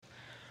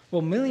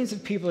Well, millions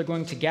of people are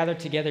going to gather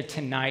together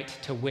tonight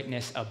to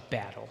witness a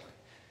battle.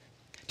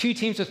 Two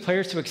teams with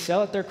players who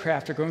excel at their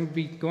craft are going to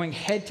be going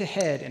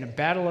head-to-head in a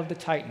battle of the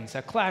Titans,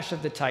 a clash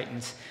of the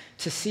Titans,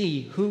 to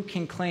see who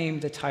can claim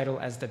the title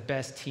as the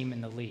best team in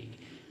the league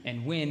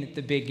and win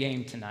the big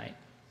game tonight.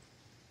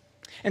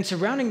 And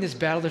surrounding this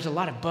battle, there's a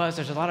lot of buzz,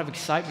 there's a lot of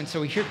excitement, so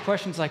we hear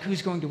questions like,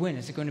 who's going to win?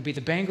 Is it going to be the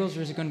Bengals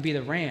or is it going to be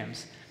the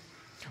Rams?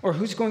 Or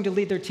who's going to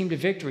lead their team to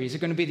victory? Is it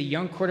going to be the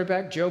young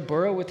quarterback, Joe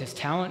Burrow, with his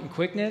talent and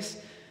quickness?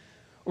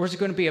 Or is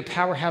it going to be a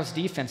powerhouse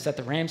defense that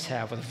the Rams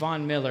have with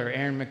Von Miller,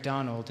 Aaron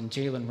McDonald, and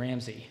Jalen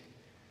Ramsey?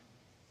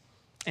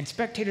 And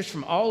spectators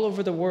from all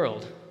over the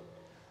world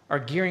are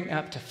gearing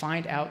up to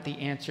find out the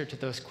answer to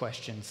those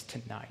questions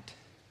tonight.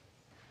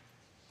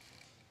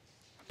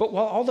 But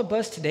while all the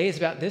buzz today is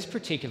about this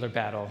particular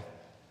battle,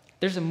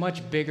 there's a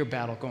much bigger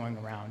battle going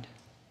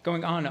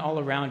on all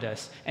around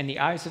us, and the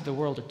eyes of the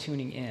world are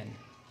tuning in.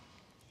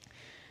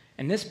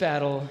 And this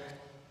battle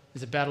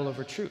is a battle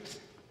over truth.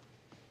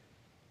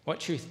 What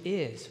truth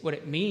is, what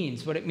it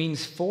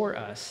means for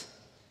us.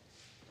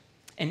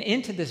 And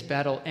into this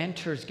battle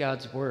enters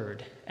God's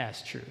word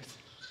as truth.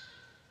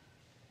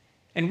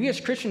 And we as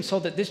Christians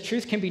hold that this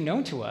truth can be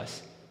known to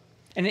us.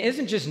 And it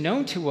isn't just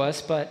known to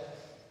us, but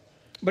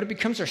it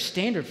becomes our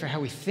standard for how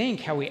we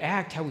think, how we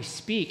act, how we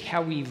speak,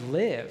 how we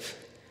live.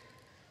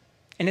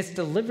 And it's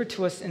delivered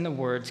to us in the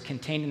words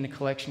contained in the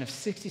collection of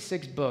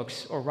 66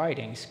 books or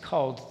writings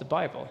called the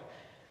Bible.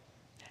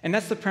 And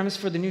that's the premise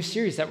for the new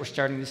series that we're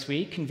starting this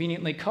week,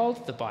 conveniently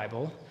called The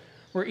Bible,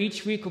 where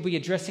each week we'll be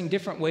addressing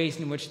different ways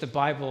in which the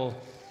Bible,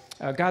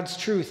 God's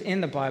truth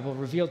in the Bible,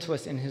 revealed to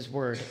us in His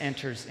Word,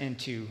 enters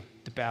into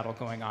the battle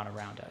going on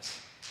around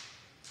us.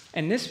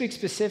 And this week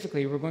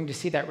specifically, we're going to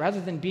see that rather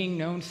than being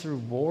known through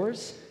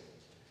wars,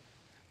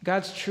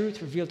 God's truth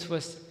is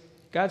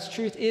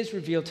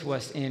revealed to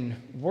us in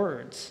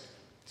words.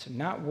 So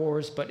not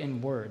wars, but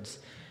in words.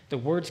 The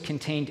words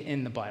contained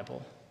in the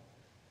Bible.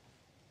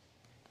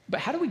 But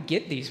how do we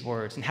get these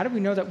words, and how do we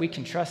know that we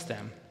can trust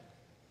them?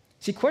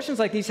 See, questions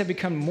like these have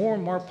become more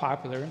and more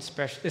popular,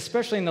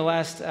 especially in the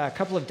last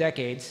couple of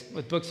decades,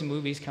 with books and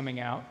movies coming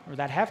out, or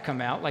that have come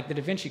out, like the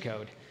Da Vinci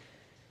Code.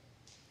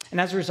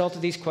 And as a result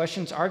of these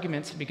questions,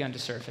 arguments have begun to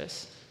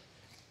surface.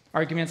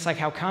 Arguments like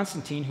how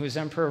Constantine, who was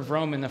emperor of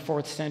Rome in the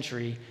 4th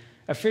century,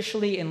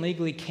 officially and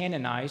legally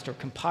canonized or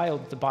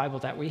compiled the Bible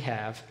that we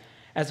have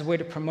as a way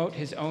to promote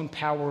his own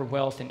power,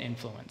 wealth, and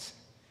influence.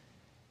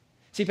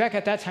 See, back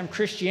at that time,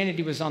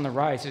 Christianity was on the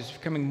rise. It was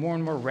becoming more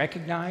and more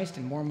recognized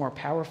and more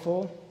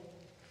powerful.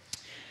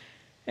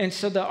 And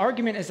so the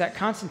argument is that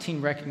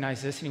Constantine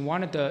recognized this, and he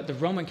wanted the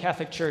Roman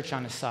Catholic Church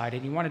on his side,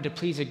 and he wanted to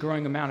please a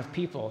growing amount of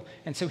people.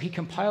 And so he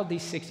compiled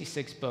these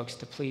 66 books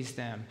to please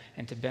them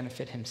and to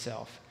benefit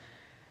himself.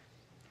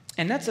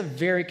 And that's a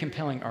very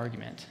compelling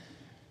argument,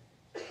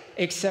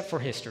 except for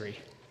history.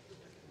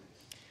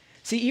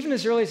 See, even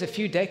as early as a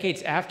few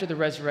decades after the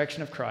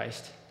resurrection of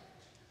Christ,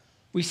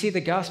 we see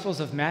the Gospels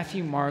of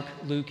Matthew, Mark,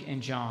 Luke,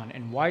 and John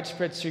in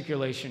widespread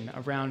circulation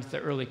around the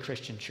early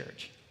Christian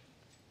church.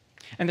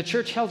 And the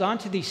church held on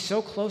to these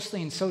so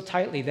closely and so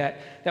tightly that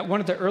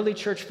one of the early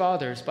church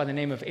fathers by the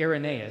name of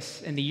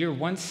Irenaeus in the year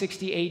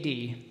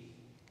 160 AD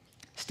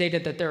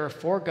stated that there are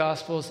 4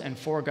 Gospels and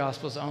 4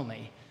 Gospels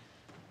only: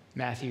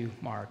 Matthew,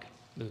 Mark,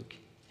 Luke,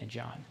 and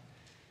John.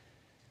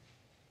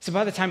 So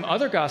by the time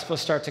other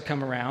Gospels start to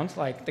come around,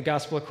 like the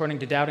Gospel according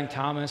to Doubting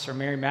Thomas or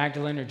Mary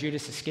Magdalene or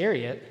Judas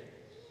Iscariot,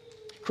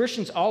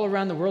 Christians all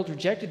around the world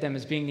rejected them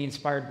as being the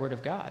inspired word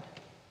of God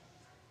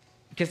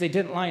because they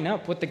didn't line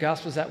up with the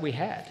Gospels that we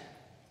had.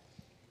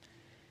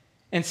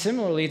 And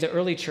similarly, the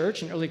early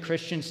church and early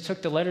Christians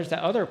took the letters that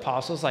other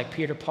apostles like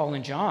Peter, Paul,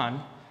 and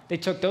John, they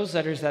took those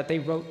letters that they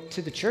wrote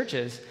to the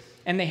churches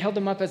and they held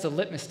them up as a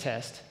litmus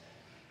test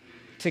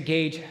to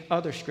gauge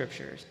other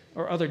scriptures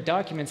or other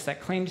documents that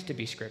claimed to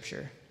be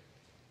scripture.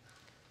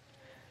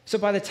 So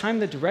by the time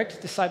the direct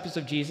disciples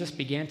of Jesus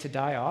began to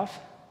die off,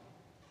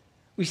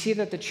 we see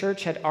that the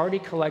church had already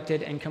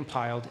collected and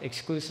compiled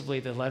exclusively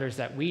the letters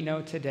that we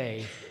know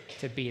today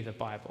to be the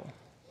Bible.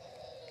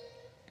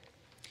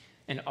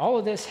 And all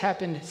of this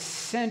happened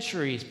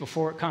centuries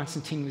before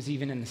Constantine was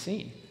even in the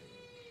scene.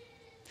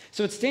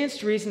 So it stands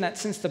to reason that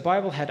since the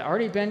Bible had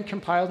already been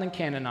compiled and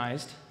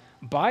canonized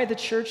by the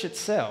church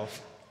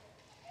itself,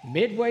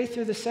 midway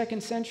through the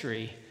 2nd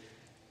century,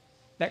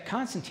 that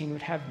Constantine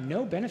would have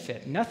no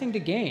benefit, nothing to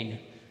gain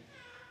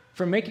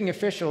from making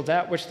official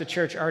that which the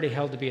church already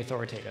held to be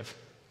authoritative.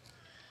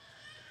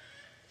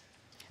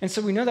 And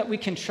so we know that we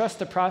can trust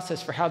the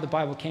process for how the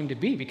Bible came to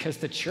be because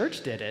the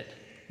church did it,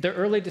 the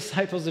early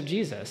disciples of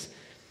Jesus.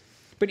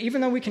 But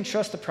even though we can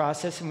trust the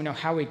process and we know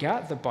how we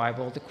got the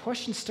Bible, the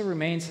question still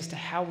remains as to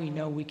how we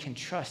know we can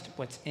trust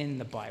what's in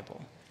the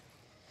Bible.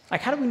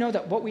 Like, how do we know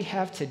that what we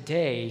have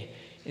today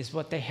is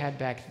what they had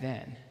back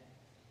then?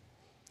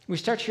 We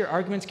start to hear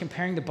arguments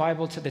comparing the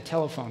Bible to the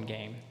telephone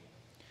game.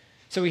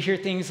 So we hear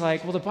things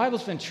like, well, the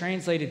Bible's been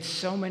translated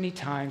so many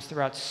times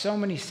throughout so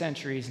many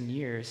centuries and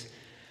years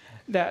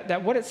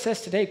that what it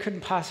says today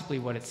couldn't possibly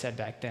be what it said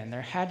back then.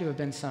 There had to have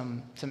been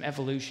some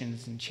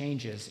evolutions and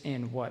changes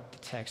in what the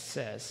text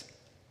says.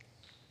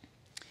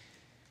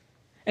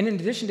 And in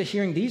addition to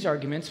hearing these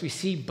arguments, we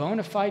see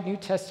bona fide New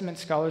Testament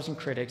scholars and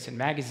critics in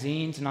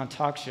magazines and on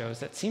talk shows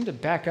that seem to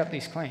back up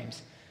these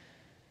claims.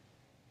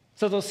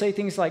 So they'll say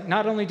things like,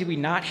 not only do we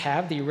not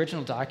have the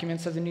original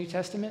documents of the New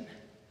Testament,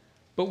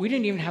 but we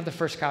didn't even have the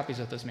first copies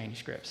of those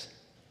manuscripts,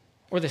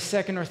 or the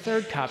second or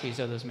third copies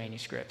of those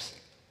manuscripts.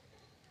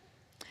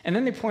 And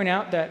then they point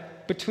out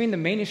that between the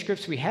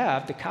manuscripts we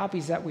have, the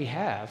copies that we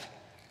have,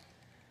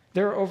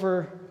 there are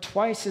over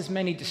twice as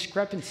many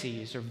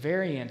discrepancies or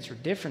variants or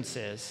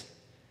differences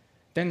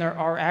than there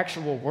are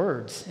actual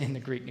words in the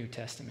Greek New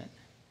Testament.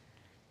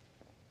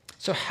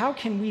 So how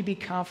can we be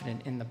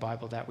confident in the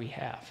Bible that we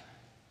have?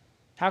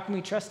 How can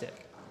we trust it?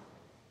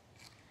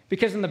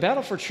 Because in the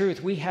battle for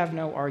truth, we have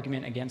no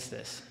argument against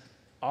this.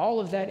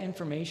 All of that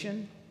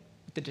information,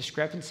 the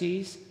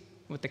discrepancies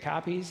with the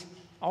copies,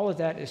 all of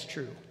that is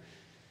true.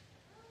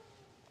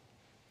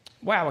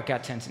 Wow, it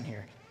got tense in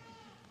here.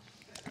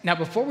 Now,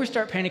 before we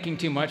start panicking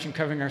too much and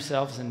covering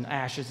ourselves in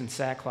ashes and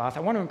sackcloth,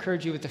 I want to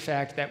encourage you with the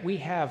fact that we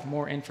have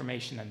more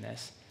information than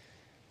this.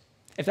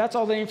 If that's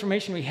all the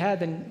information we had,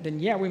 then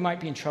yeah, we might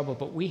be in trouble,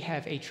 but we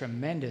have a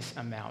tremendous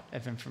amount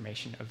of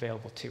information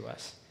available to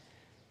us.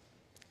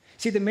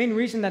 See, the main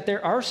reason that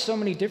there are so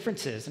many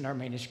differences in our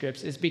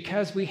manuscripts is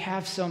because we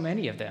have so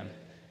many of them.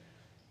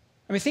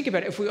 I mean, think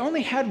about it. If we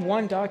only had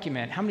one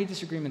document, how many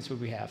disagreements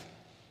would we have?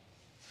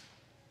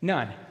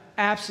 None.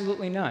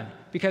 Absolutely none,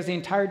 because the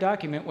entire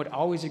document would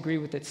always agree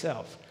with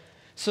itself.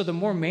 So the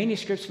more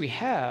manuscripts we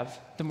have,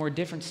 the more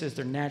differences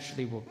there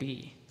naturally will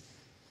be.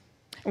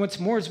 And what's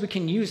more is we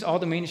can use all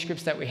the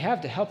manuscripts that we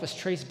have to help us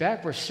trace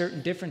back where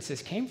certain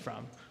differences came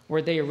from,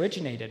 where they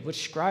originated,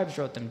 which scribes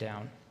wrote them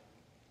down.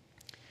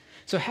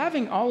 So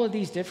having all of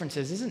these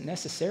differences isn't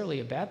necessarily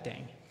a bad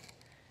thing.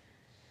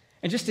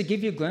 And just to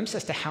give you a glimpse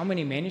as to how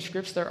many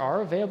manuscripts there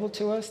are available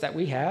to us that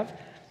we have,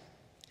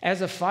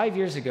 as of 5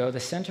 years ago, the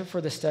Center for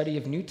the Study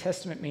of New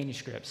Testament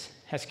Manuscripts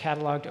has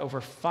cataloged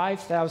over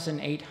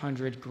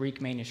 5,800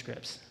 Greek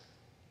manuscripts,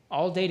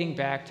 all dating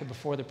back to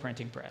before the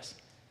printing press.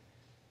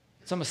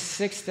 It's almost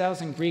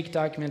 6,000 Greek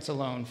documents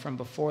alone from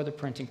before the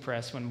printing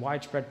press when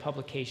widespread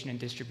publication and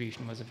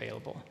distribution was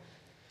available.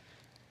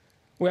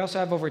 We also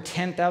have over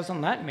 10,000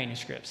 Latin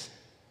manuscripts.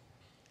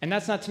 And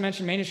that's not to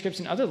mention manuscripts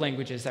in other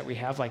languages that we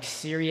have, like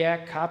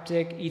Syriac,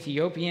 Coptic,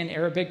 Ethiopian,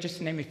 Arabic, just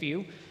to name a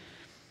few.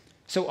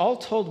 So all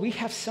told, we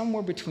have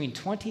somewhere between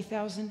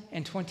 20,000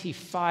 and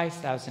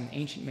 25,000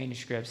 ancient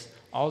manuscripts,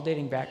 all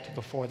dating back to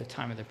before the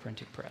time of the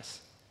printing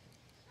press.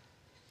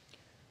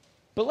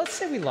 But let's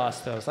say we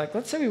lost those. Like,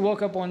 let's say we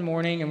woke up one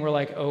morning and we're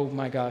like, oh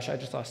my gosh, I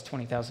just lost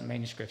 20,000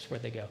 manuscripts.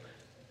 Where'd they go?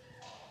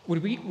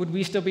 Would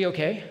we still be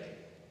okay?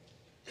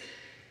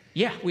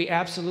 Yeah, we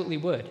absolutely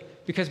would.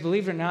 Because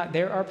believe it or not,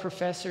 there are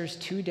professors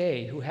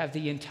today who have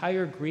the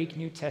entire Greek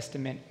New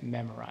Testament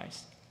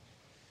memorized.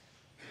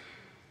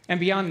 And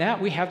beyond that,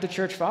 we have the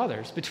church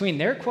fathers. Between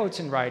their quotes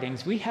and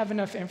writings, we have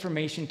enough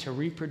information to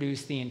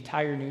reproduce the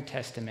entire New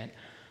Testament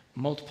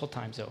multiple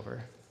times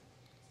over.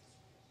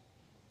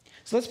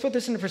 So let's put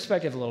this into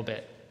perspective a little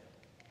bit.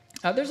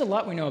 There's a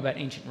lot we know about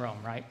ancient Rome,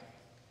 right?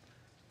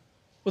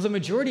 Well, the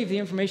majority of the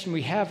information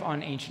we have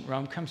on ancient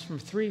Rome comes from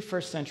 3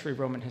 first-century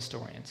Roman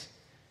historians.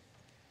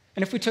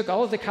 And if we took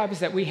all of the copies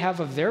that we have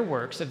of their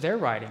works, of their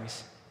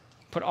writings,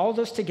 put all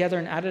those together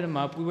and added them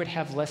up, we would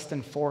have less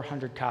than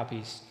 400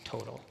 copies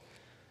total.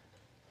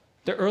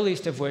 The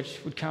earliest of which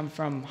would come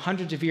from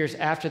hundreds of years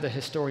after the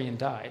historian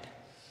died.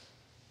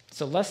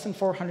 So less than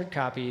 400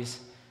 copies,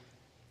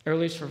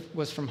 earliest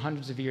was from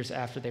hundreds of years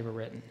after they were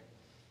written.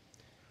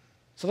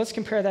 So let's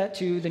compare that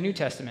to the New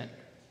Testament,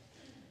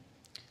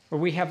 where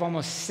we have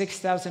almost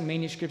 6,000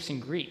 manuscripts in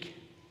Greek,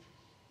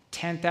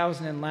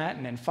 10,000 in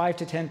Latin, and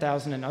 5,000 to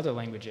 10,000 in other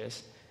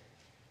languages.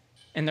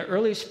 And the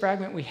earliest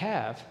fragment we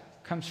have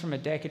comes from a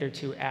decade or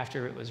two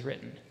after it was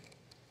written.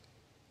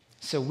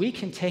 So we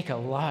can take a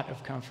lot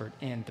of comfort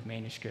in the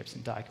manuscripts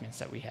and documents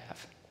that we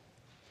have.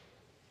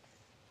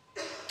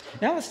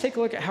 Now let's take a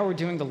look at how we're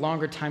doing the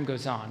longer time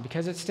goes on,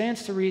 because it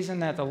stands to reason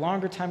that the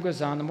longer time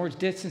goes on, the more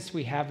distance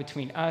we have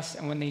between us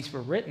and when these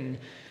were written,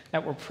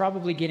 that we're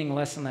probably getting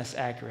less and less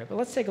accurate. But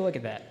let's take a look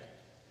at that.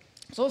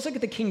 So let's look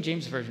at the King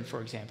James Version,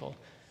 for example.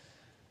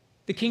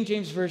 The King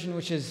James Version,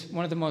 which is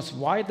one of the most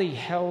widely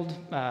held,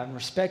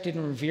 respected,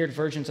 and revered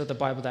versions of the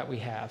Bible that we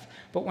have.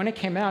 But when it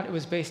came out, it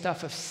was based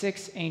off of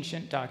 6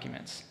 ancient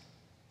documents,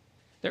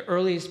 the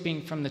earliest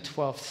being from the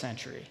 12th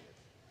century.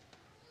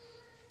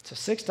 So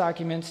 6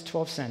 documents,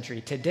 12th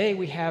century. Today,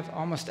 we have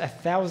almost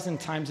 1,000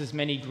 times as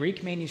many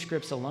Greek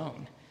manuscripts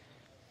alone,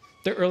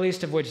 the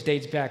earliest of which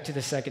dates back to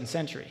the 2nd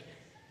century.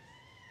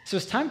 So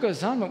as time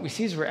goes on, what we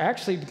see is we're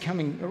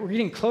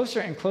getting closer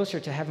and closer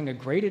to having a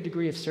greater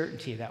degree of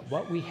certainty that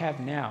what we have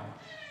now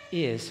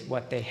is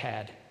what they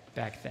had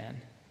back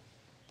then.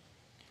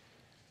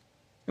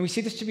 And we see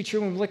this to be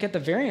true when we look at the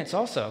variants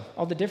also,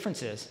 all the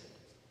differences.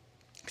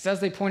 Because as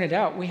they pointed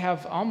out, we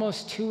have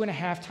almost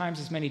 2.5 times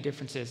as many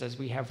differences as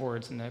we have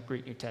words in the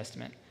Greek New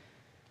Testament.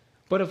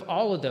 But of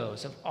all of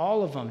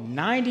them,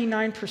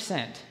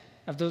 99%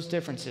 of those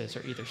differences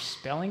are either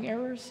spelling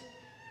errors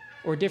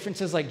or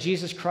differences like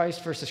Jesus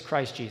Christ versus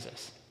Christ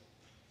Jesus.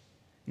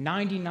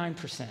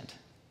 99%.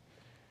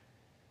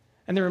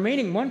 And the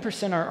remaining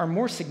 1% are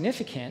more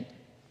significant,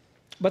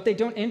 but they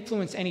don't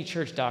influence any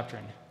church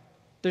doctrine.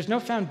 There's no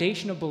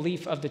foundational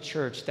belief of the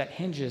church that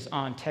hinges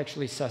on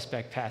textually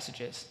suspect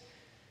passages.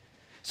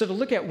 So to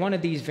look at one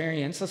of these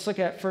variants, let's look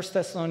at 1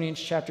 Thessalonians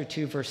chapter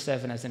 2, verse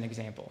 7 as an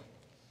example.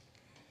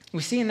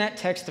 We see in that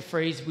text the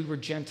phrase, "we were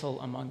gentle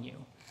among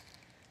you."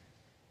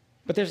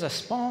 But there's a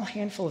small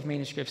handful of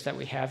manuscripts that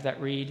we have that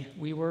read,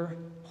 "we were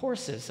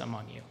horses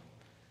among you."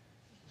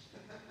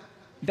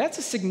 That's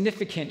a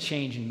significant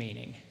change in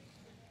meaning.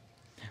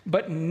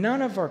 But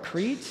none of our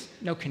creeds,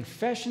 no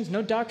confessions,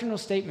 no doctrinal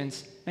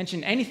statements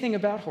mention anything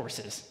about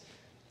horses.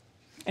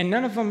 And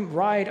none of them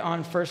ride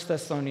on 1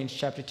 Thessalonians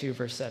chapter 2,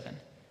 verse 7.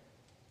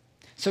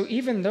 So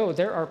even though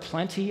there are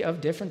plenty of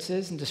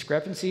differences and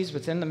discrepancies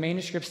within the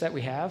manuscripts that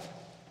we have,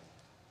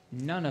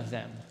 none of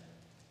them,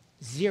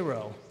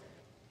 zero,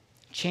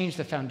 change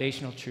the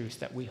foundational truths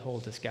that we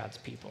hold as God's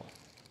people.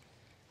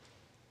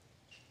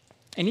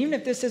 And even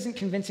if this isn't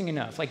convincing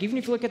enough, like even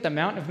if you look at the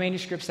amount of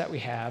manuscripts that we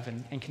have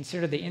and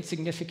consider the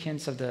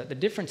insignificance of the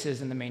differences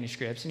in the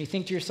manuscripts, and you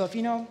think to yourself,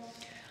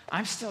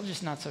 I'm still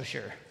just not so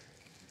sure.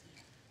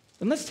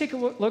 Then let's take a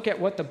look at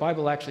what the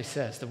Bible actually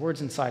says, the words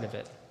inside of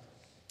it.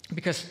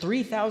 Because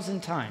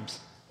 3,000 times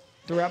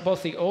throughout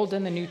both the Old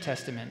and the New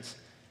Testaments,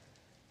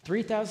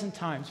 3,000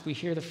 times we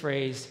hear the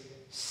phrase,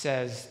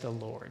 "says the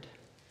Lord."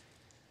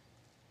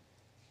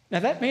 Now,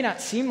 that may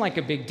not seem like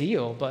a big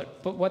deal,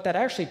 but what that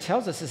actually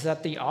tells us is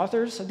that the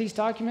authors of these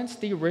documents,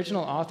 the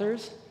original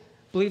authors,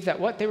 believed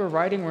that what they were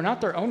writing were not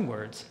their own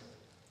words,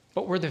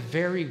 but were the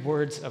very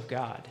words of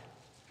God.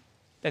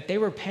 That they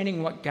were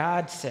penning what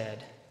God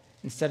said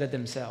instead of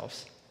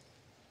themselves.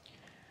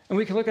 And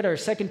we can look at our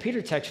 2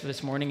 Peter text for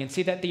this morning and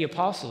see that the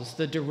apostles,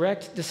 the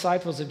direct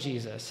disciples of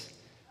Jesus,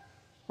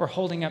 were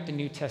holding up the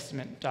New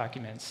Testament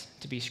documents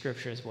to be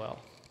scripture as well.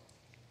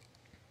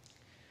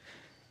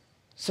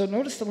 So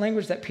notice the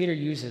language that Peter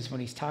uses when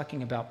he's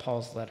talking about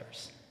Paul's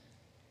letters.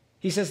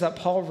 He says that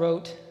Paul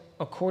wrote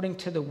according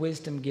to the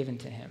wisdom given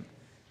to him.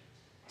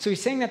 So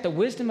he's saying that the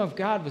wisdom of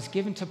God was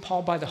given to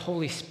Paul by the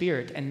Holy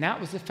Spirit, and that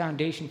was the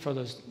foundation for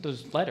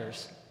those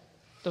letters,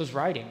 those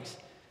writings.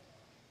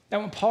 That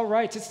when Paul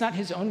writes, it's not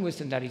his own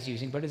wisdom that he's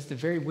using, but it's the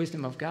very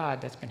wisdom of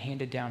God that's been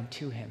handed down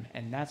to him,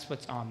 and that's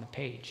what's on the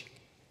page.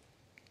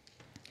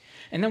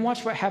 And then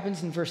watch what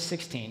happens in verse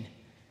 16.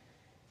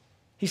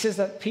 He says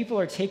that people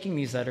are taking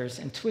these letters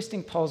and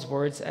twisting Paul's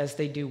words as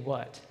they do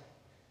what?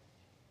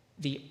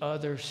 The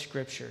other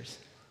scriptures.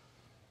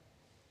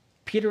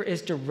 Peter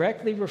is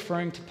directly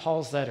referring to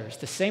Paul's letters,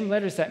 the same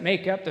letters that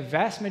make up the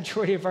vast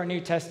majority of our New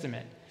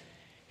Testament.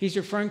 He's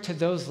referring to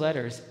those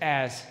letters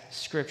as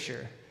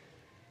scripture.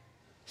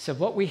 So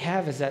what we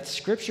have is that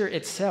scripture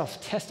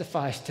itself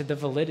testifies to the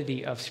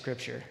validity of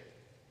scripture.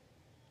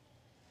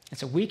 And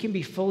so we can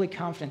be fully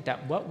confident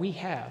that what we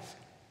have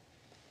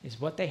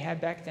is what they had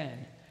back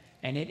then,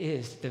 and it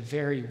is the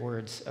very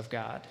words of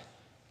God.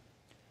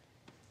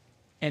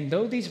 And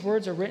though these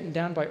words are written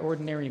down by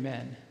ordinary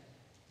men,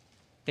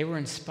 they were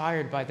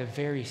inspired by the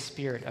very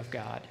Spirit of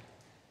God.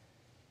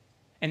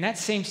 And that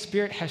same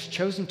Spirit has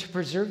chosen to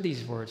preserve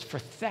these words for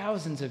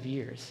thousands of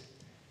years,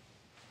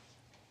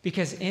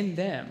 because in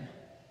them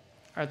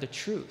are the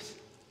truth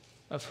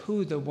of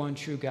who the one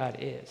true God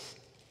is.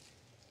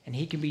 And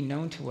he can be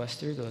known to us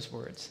through those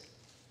words.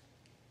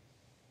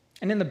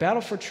 And in the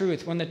battle for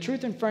truth, when the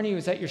truth in front of you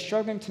is that you're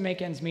struggling to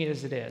make ends meet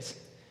as it is,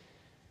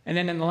 and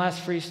then in the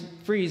last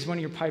freeze, one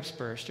of your pipes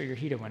burst or your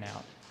heater went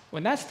out,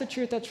 when that's the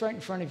truth that's right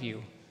in front of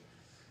you,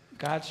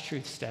 God's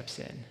truth steps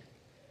in,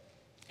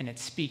 and it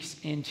speaks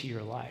into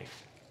your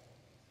life.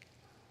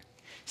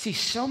 See,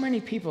 so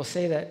many people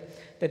say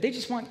that they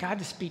just want God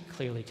to speak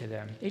clearly to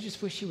them. They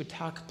just wish he would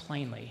talk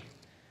plainly.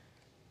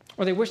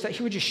 Or they wish that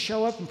he would just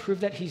show up and prove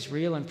that he's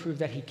real and prove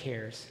that he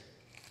cares.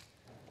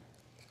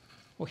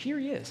 Well, here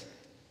he is,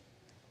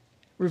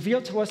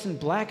 revealed to us in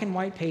black and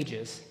white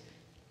pages,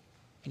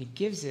 and he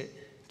gives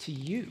it to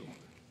you.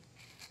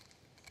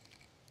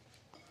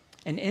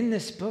 And in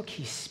this book,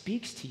 he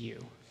speaks to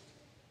you.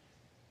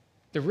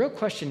 The real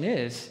question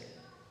is,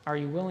 are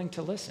you willing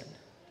to listen?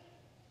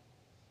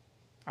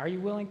 Are you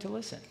willing to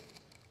listen?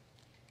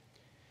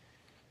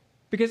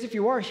 Because if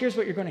you are, here's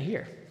what you're going to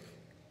hear.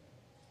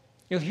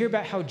 You'll hear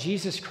about how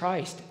Jesus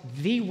Christ,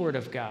 the Word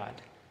of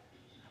God,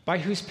 by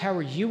whose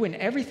power you and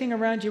everything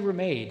around you were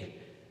made,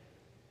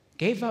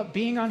 gave up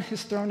being on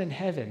his throne in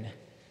heaven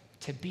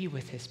to be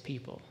with his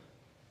people,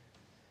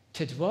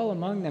 to dwell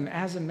among them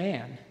as a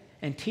man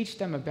and teach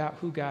them about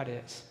who God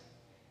is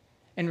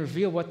and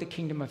reveal what the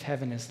kingdom of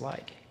heaven is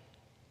like.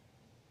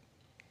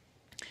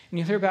 And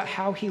you'll hear about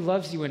how he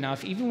loves you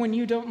enough, even when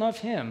you don't love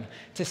him,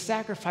 to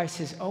sacrifice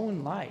his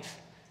own life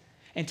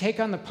and take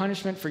on the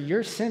punishment for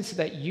your sins so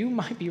that you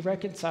might be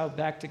reconciled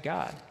back to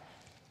God.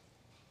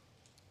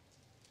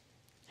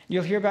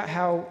 You'll hear about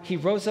how he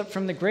rose up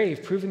from the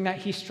grave, proving that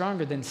he's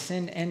stronger than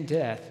sin and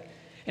death,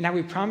 and how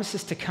he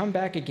promises to come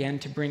back again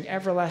to bring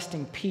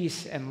everlasting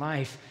peace and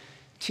life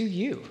to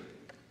you.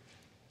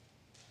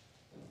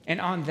 And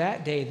on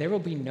that day, there will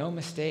be no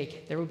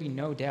mistake, there will be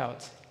no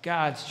doubt.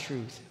 God's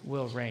truth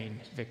will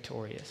reign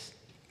victorious.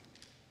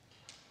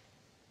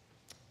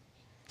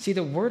 See,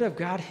 the Word of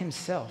God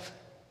himself,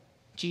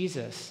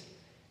 Jesus,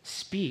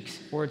 speaks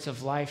words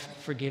of life,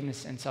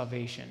 forgiveness, and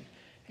salvation,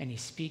 and he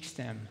speaks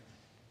them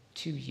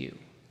to you.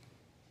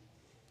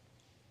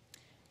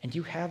 And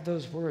you have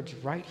those words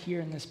right here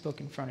in this book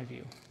in front of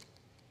you.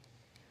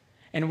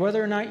 And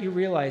whether or not you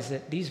realize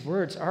that these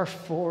words are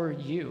for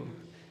you,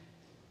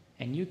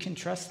 and you can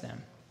trust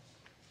them.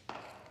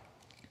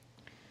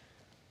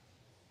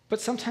 But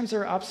sometimes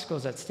there are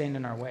obstacles that stand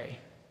in our way.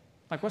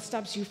 Like, what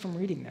stops you from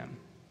reading them?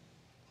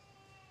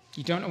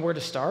 You don't know where to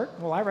start?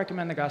 Well, I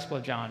recommend the Gospel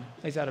of John.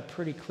 It lays out a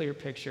pretty clear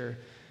picture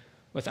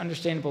with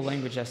understandable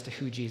language as to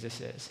who Jesus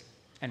is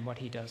and what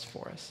he does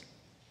for us.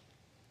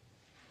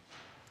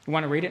 You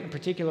want to read it in a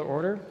particular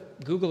order?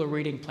 Google a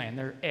reading plan.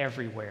 They're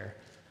everywhere.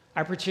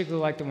 I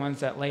particularly like the ones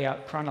that lay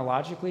out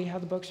chronologically how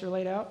the books are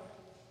laid out.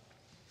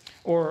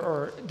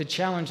 Or the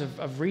challenge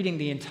of reading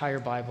the entire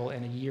Bible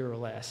in a year or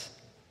less.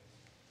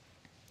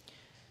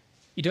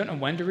 You don't know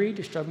when to read?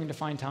 You're struggling to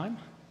find time?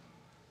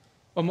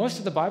 Well, most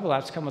of the Bible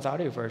apps come with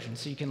audio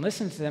versions, so you can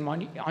listen to them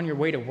on your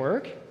way to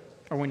work,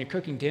 or when you're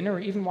cooking dinner, or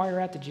even while you're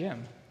at the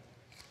gym.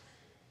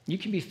 You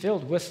can be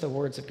filled with the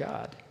words of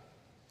God.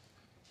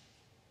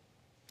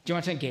 Do you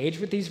want to engage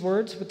with these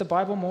words, with the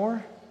Bible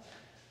more?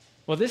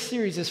 Well, this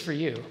series is for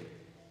you.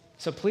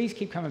 So please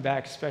keep coming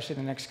back, especially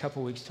the next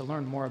couple weeks, to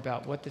learn more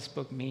about what this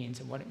book means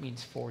and what it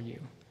means for you.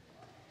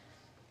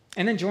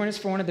 And then join us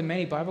for one of the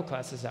many Bible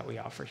classes that we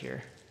offer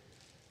here.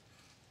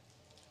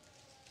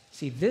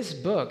 See, this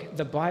book,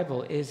 the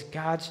Bible, is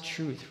God's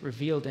truth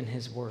revealed in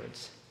his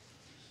words.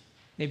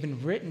 They've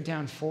been written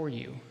down for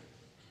you,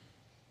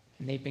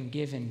 and they've been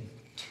given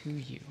to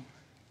you.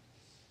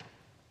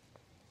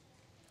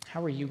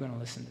 How are you going to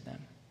listen to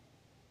them?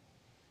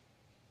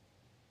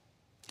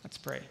 Let's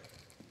pray.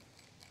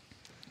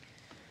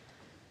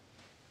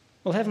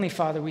 Well, Heavenly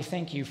Father, we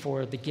thank you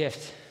for the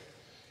gift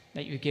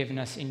that you've given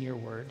us in your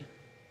word.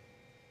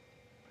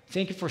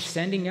 Thank you for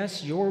sending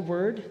us your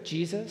word,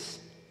 Jesus,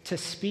 to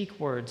speak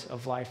words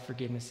of life,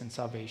 forgiveness, and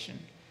salvation.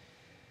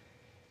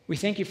 We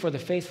thank you for the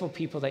faithful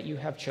people that you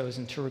have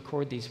chosen to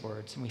record these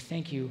words, and we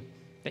thank you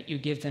that you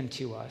give them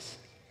to us.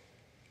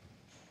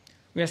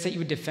 We ask that you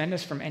would defend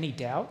us from any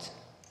doubt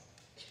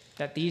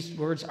that these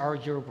words are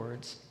your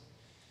words.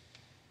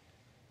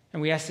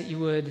 And we ask that you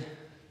would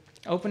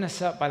open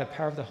us up by the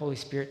power of the Holy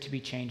Spirit to be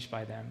changed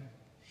by them,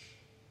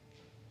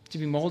 to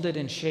be molded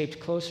and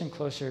shaped closer and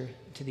closer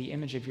to the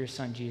image of your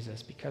Son,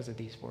 Jesus, because of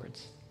these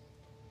words.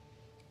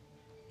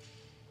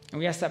 And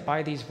we ask that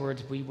by these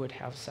words we would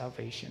have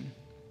salvation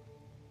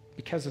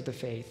because of the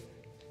faith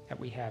that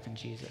we have in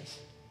Jesus.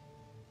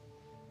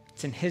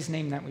 It's in his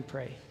name that we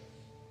pray.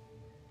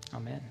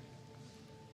 Amen.